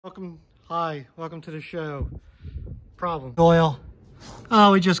Welcome to the show. Problem. Oil.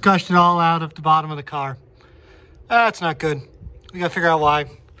 Oh, we just gushed it all out of the bottom of the car. That's not good. We gotta figure out why.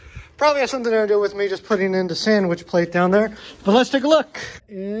 Probably has something to do with me just putting in the sandwich plate down there. But let's take a look.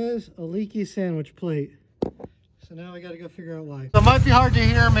 Is a leaky sandwich plate. So now we gotta go figure out why. So it might be hard to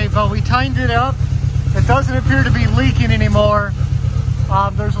hear me, but we tightened it up. It doesn't appear to be leaking anymore.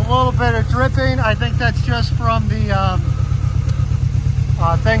 There's a little bit of dripping. I think that's just from the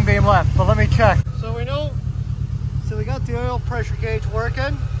thing being left, but let me check. So we got the oil pressure gauge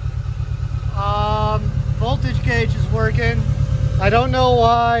working. Voltage gauge is working. I don't know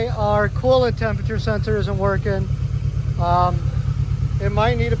why our coolant temperature sensor isn't working. It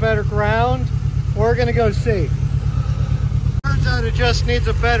might need a better ground. We're gonna go see. Turns out it just needs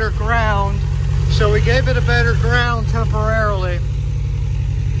a better ground. So we gave it a better ground temporarily.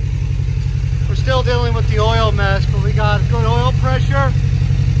 We're still dealing with the oil mess, but we got good oil pressure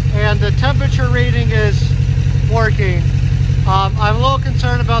and the temperature reading is working. I'm a little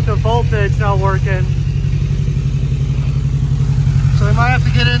concerned about the voltage not working. So we might have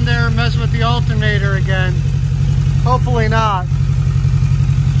to get in there and mess with the alternator again. Hopefully not.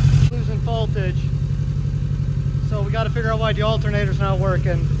 Losing voltage. So we got to figure out why the alternator's not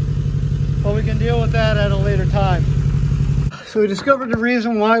working. But we can deal with that at a later time. So we discovered the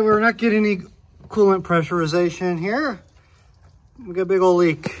reason why we're not getting any coolant pressurization here. We got a big old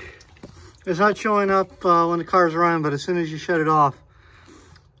leak. It's not showing up when the car's running, but as soon as you shut it off,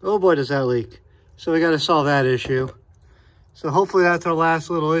 oh boy, does that leak. So we got to solve that issue. So hopefully that's our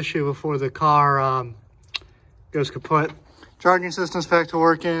last little issue before the car goes kaput. Charging system's back to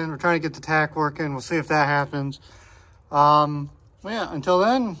working. We're trying to get the tach working. We'll see if that happens. Well, yeah, until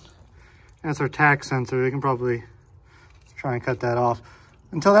then, that's our tach sensor. We can probably try and cut that off.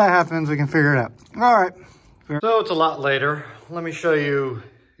 Until that happens, we can figure it out. All right. So it's a lot later. Let me show you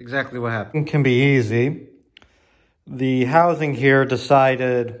exactly what happened. It can be easy. The housing here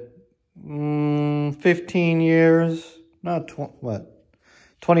decided 15 years, not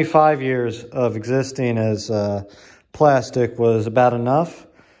 25 years of existing as plastic was about enough.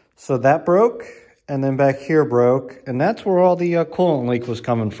 So that broke, and then back here broke, and that's where all the coolant leak was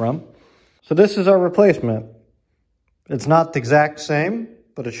coming from. So this is our replacement. It's not the exact same,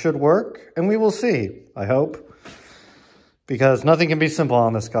 but it should work, and we will see, I hope. Because nothing can be simple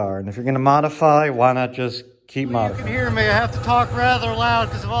on this car. And if you're going to modify, why not just keep modifying? You can hear me. I have to talk rather loud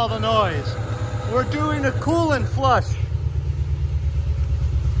because of all the noise. We're doing a coolant flush.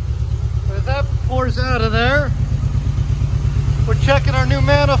 As that pours out of there, we're checking our new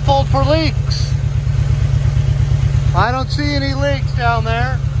manifold for leaks. I don't see any leaks down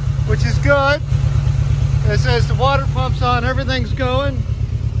there, which is good. It says the water pump's on, everything's going.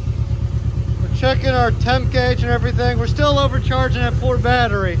 Checking our temp gauge and everything. We're still overcharging that poor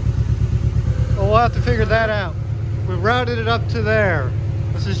battery, but we'll have to figure that out. We routed it up to there.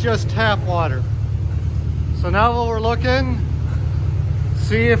 This is just tap water. So now what we're looking,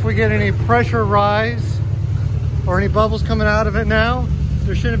 see if we get any pressure rise or any bubbles coming out of it now.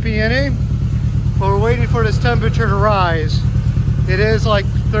 There shouldn't be any, but we're waiting for this temperature to rise. It is like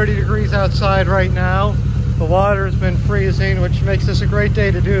 30 degrees outside right now. The water has been freezing, which makes this a great day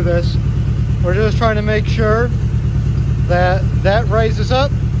to do this. We're just trying to make sure that that rises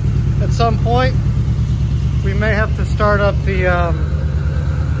up at some point. We may have to start up the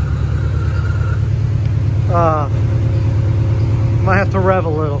might have to rev a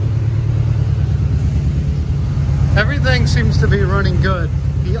little. Everything seems to be running good.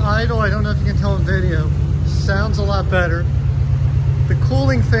 The idle, I don't know if you can tell in video, sounds a lot better. The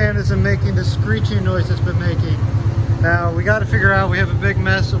cooling fan isn't making the screeching noise it's been making. Now, we got to figure out, we have a big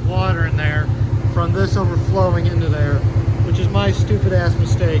mess of water in there from this overflowing into there, which is my stupid ass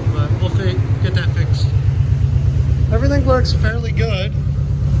mistake, but we'll get that fixed. Everything looks fairly good.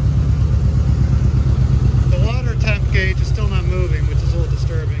 The water temp gauge is still not moving, which is a little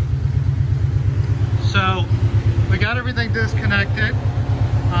disturbing. So, we got everything disconnected,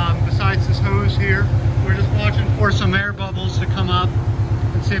 besides this hose here. We're just watching for some air bubbles to come up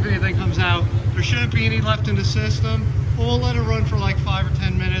and see if anything comes out. There shouldn't be any left in the system, but we'll let it run for like 5 or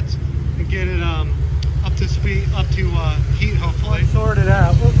 10 minutes and get it up to speed, up to heat hopefully. Sort it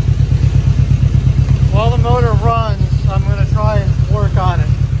out. While the motor runs, I'm going to try and work on it.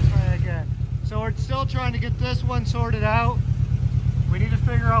 Try it again. So we're still trying to get this one sorted out. We need to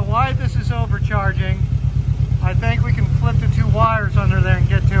figure out why this is overcharging. I think we can flip the 2 wires under there and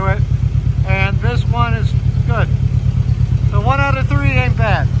get to it. And this one is good. So 1 out of 3 ain't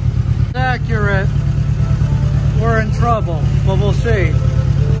bad. Accurate, we're in trouble, but we'll see.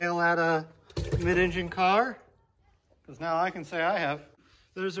 At a mid-engine car, because now I can say I have.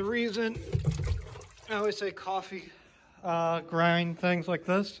 There's a reason I always say coffee grind things like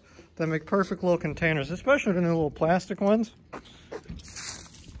this that make perfect little containers, especially the new little plastic ones.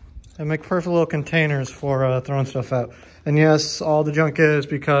 They make perfect little containers for throwing stuff out. And yes, all the junk is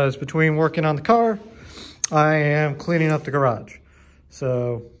because between working on the car, I am cleaning up the garage.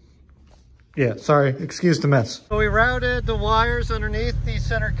 So yeah, sorry, excuse the mess. So we routed the wires underneath the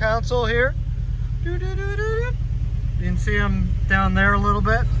center console here. You can see them down there a little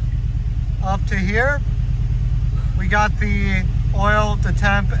bit, up to here. We got the oil, the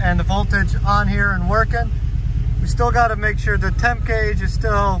temp, and the voltage on here and working. We still got to make sure the temp gauge is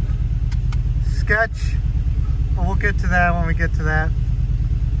still sketch, but we'll get to that when we get to that.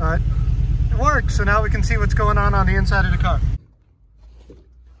 But it works, so now we can see what's going on the inside of the car.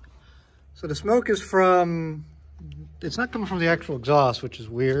 So the smoke is from, it's not coming from the actual exhaust, which is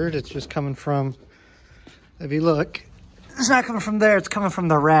weird. It's just coming from, if you look, it's not coming from there, it's coming from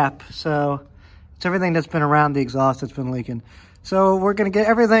the wrap. So it's everything that's been around the exhaust that's been leaking. So we're gonna get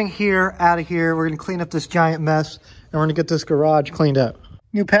everything here out of here. We're gonna clean up this giant mess and we're gonna get this garage cleaned up.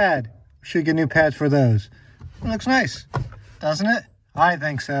 New pad, should get new pads for those. It looks nice, doesn't it? I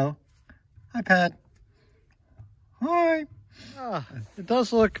think so. Hi, pad. Hi. It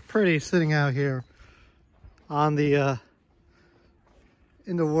does look pretty sitting out here on the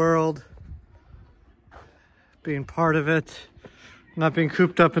in the world, being part of it, not being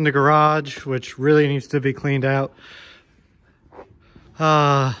cooped up in the garage, which really needs to be cleaned out.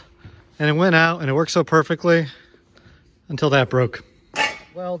 And it went out and it worked so perfectly until that broke.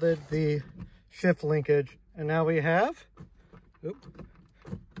 Welded the shift linkage and now we have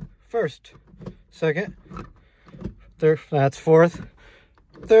first, second, third, that's fourth,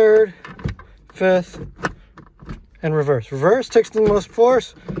 third, fifth, and reverse. Reverse takes the most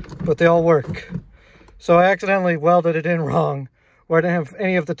force, but they all work. So I accidentally welded it in wrong, where I didn't have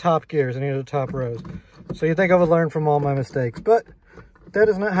any of the top gears, any of the top rows. So you'd think I would learn from all my mistakes, but that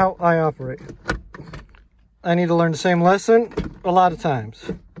is not how I operate. I need to learn the same lesson a lot of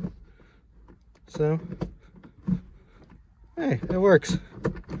times. So, hey, it works.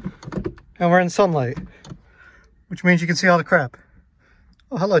 And we're in sunlight, which means you can see all the crap.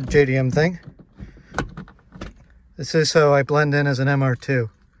 Oh, hello, JDM thing. This is so I blend in as an MR2.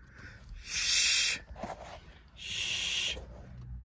 Shh.